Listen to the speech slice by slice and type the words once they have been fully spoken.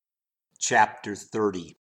Chapter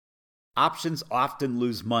 30. Options often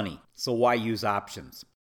lose money, so why use options?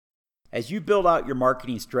 As you build out your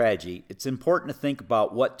marketing strategy, it's important to think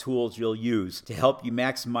about what tools you'll use to help you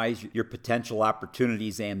maximize your potential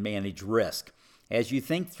opportunities and manage risk. As you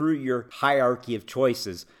think through your hierarchy of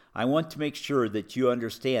choices, I want to make sure that you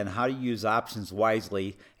understand how to use options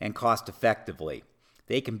wisely and cost effectively.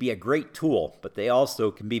 They can be a great tool, but they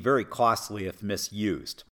also can be very costly if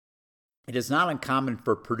misused. It is not uncommon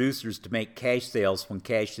for producers to make cash sales when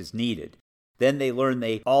cash is needed. Then they learn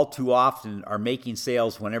they all too often are making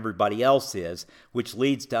sales when everybody else is, which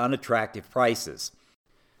leads to unattractive prices.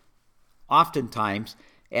 Oftentimes,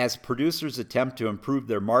 as producers attempt to improve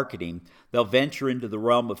their marketing, they'll venture into the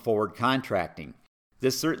realm of forward contracting.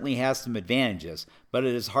 This certainly has some advantages, but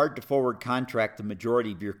it is hard to forward contract the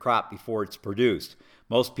majority of your crop before it's produced.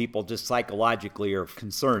 Most people just psychologically are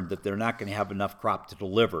concerned that they're not going to have enough crop to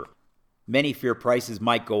deliver. Many fear prices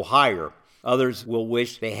might go higher. Others will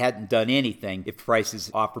wish they hadn't done anything if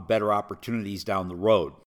prices offer better opportunities down the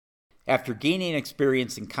road. After gaining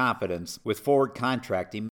experience and confidence with forward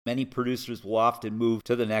contracting, many producers will often move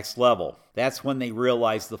to the next level. That's when they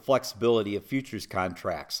realize the flexibility of futures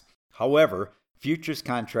contracts. However, futures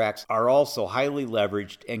contracts are also highly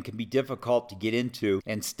leveraged and can be difficult to get into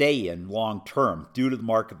and stay in long term due to the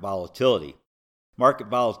market volatility. Market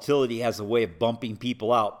volatility has a way of bumping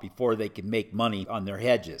people out before they can make money on their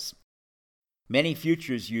hedges. Many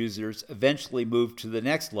futures users eventually move to the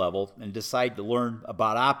next level and decide to learn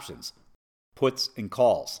about options, puts, and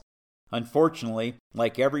calls. Unfortunately,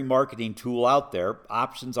 like every marketing tool out there,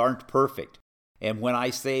 options aren't perfect. And when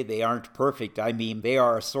I say they aren't perfect, I mean they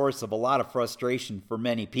are a source of a lot of frustration for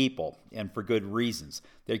many people, and for good reasons.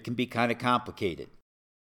 They can be kind of complicated.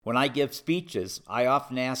 When I give speeches, I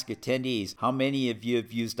often ask attendees how many of you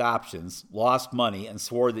have used options, lost money, and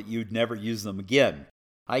swore that you'd never use them again.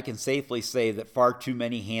 I can safely say that far too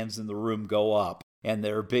many hands in the room go up, and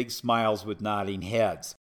there are big smiles with nodding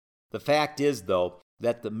heads. The fact is, though,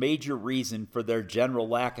 that the major reason for their general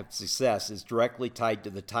lack of success is directly tied to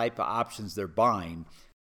the type of options they're buying.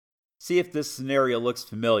 See if this scenario looks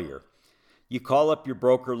familiar. You call up your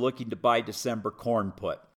broker looking to buy December corn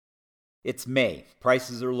put. It's May,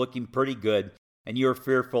 prices are looking pretty good, and you're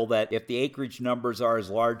fearful that if the acreage numbers are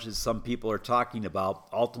as large as some people are talking about,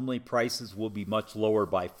 ultimately prices will be much lower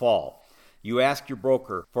by fall. You ask your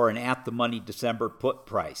broker for an at-the-money December put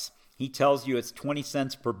price. He tells you it's 20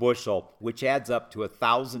 cents per bushel, which adds up to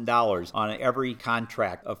 $1,000 on every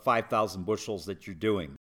contract of 5,000 bushels that you're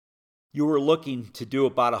doing. You were looking to do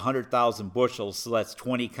about 100,000 bushels, so that's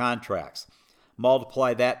 20 contracts.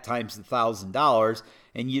 Multiply that times $1,000,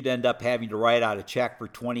 and you'd end up having to write out a check for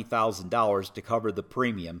 $20,000 to cover the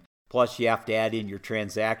premium, plus you have to add in your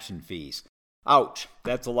transaction fees. Ouch,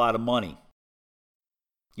 that's a lot of money.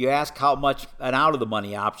 You ask how much an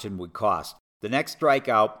out-of-the-money option would cost. The next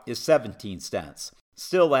strikeout is 17 cents.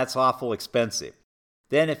 Still, that's awful expensive.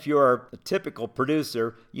 Then if you're a typical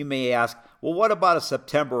producer, you may ask, well, what about a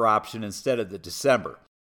September option instead of the December?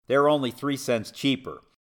 They're only 3 cents cheaper.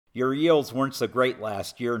 Your yields weren't so great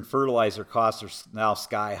last year, and fertilizer costs are now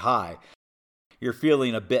sky high. You're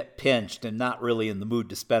feeling a bit pinched and not really in the mood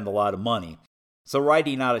to spend a lot of money. So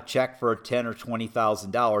writing out a check for $10,000 or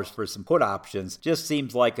 $20,000 for some put options just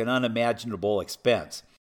seems like an unimaginable expense.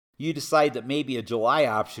 You decide that maybe a July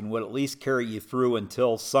option would at least carry you through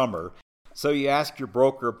until summer, so you ask your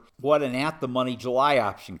broker what an at-the-money July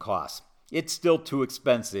option costs. It's still too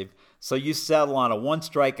expensive, so you settle on a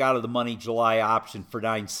one-strike out-of-the-money July option for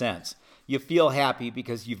 9 cents. You feel happy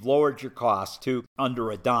because you've lowered your costs to under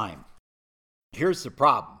a dime. Here's the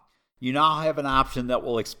problem. You now have an option that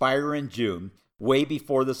will expire in June, way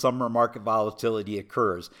before the summer market volatility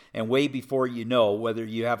occurs, and way before you know whether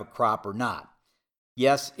you have a crop or not.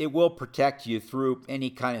 Yes, it will protect you through any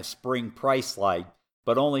kind of spring price slide,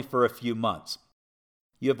 but only for a few months.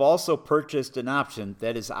 You have also purchased an option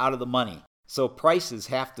that is out of the money, so prices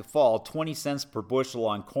have to fall 20 cents per bushel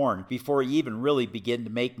on corn before you even really begin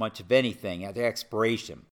to make much of anything at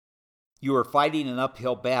expiration. You are fighting an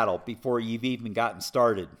uphill battle before you've even gotten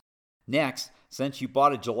started. Next, since you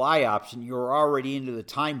bought a July option, you are already into the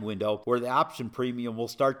time window where the option premium will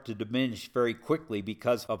start to diminish very quickly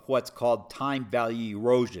because of what's called time value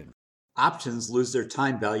erosion. Options lose their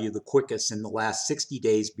time value the quickest in the last 60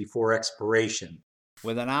 days before expiration.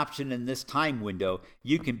 With an option in this time window,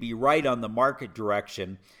 you can be right on the market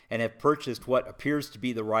direction and have purchased what appears to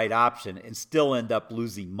be the right option and still end up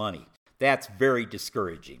losing money. That's very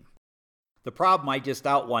discouraging. The problem I just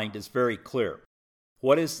outlined is very clear.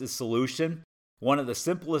 What is the solution? One of the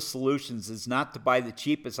simplest solutions is not to buy the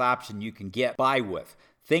cheapest option you can get by with.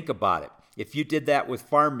 Think about it. If you did that with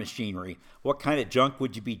farm machinery, what kind of junk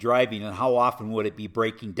would you be driving and how often would it be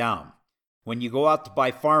breaking down? When you go out to buy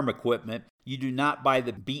farm equipment, you do not buy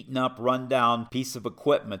the beaten up, run down piece of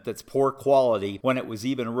equipment that's poor quality when it was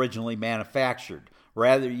even originally manufactured.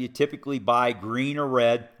 Rather, you typically buy green or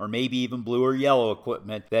red, or maybe even blue or yellow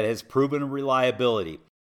equipment that has proven reliability.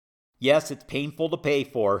 Yes, it's painful to pay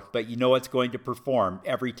for, but you know it's going to perform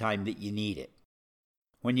every time that you need it.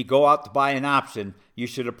 When you go out to buy an option, you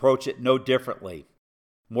should approach it no differently.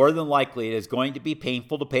 More than likely, it is going to be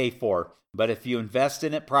painful to pay for, but if you invest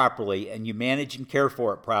in it properly and you manage and care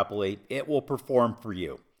for it properly, it will perform for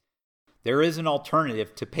you. There is an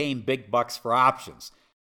alternative to paying big bucks for options.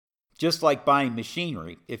 Just like buying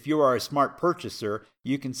machinery, if you are a smart purchaser,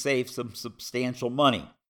 you can save some substantial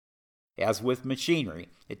money. As with machinery,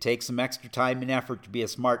 it takes some extra time and effort to be a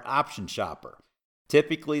smart option shopper.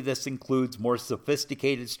 Typically, this includes more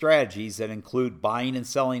sophisticated strategies that include buying and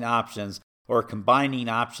selling options or combining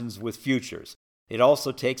options with futures. It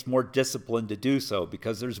also takes more discipline to do so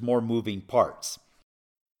because there's more moving parts.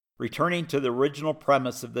 Returning to the original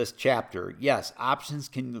premise of this chapter, yes, options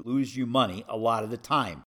can lose you money a lot of the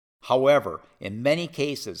time. However, in many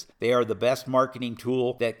cases, they are the best marketing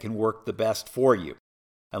tool that can work the best for you.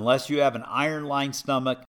 Unless you have an iron-lined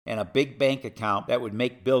stomach and a big bank account that would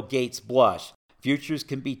make Bill Gates blush, futures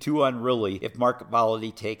can be too unruly if market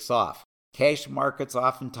volatility takes off. Cash markets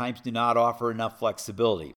oftentimes do not offer enough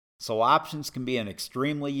flexibility, so options can be an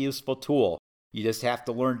extremely useful tool. You just have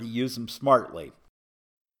to learn to use them smartly.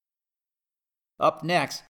 Up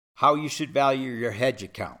next, how you should value your hedge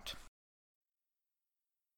account.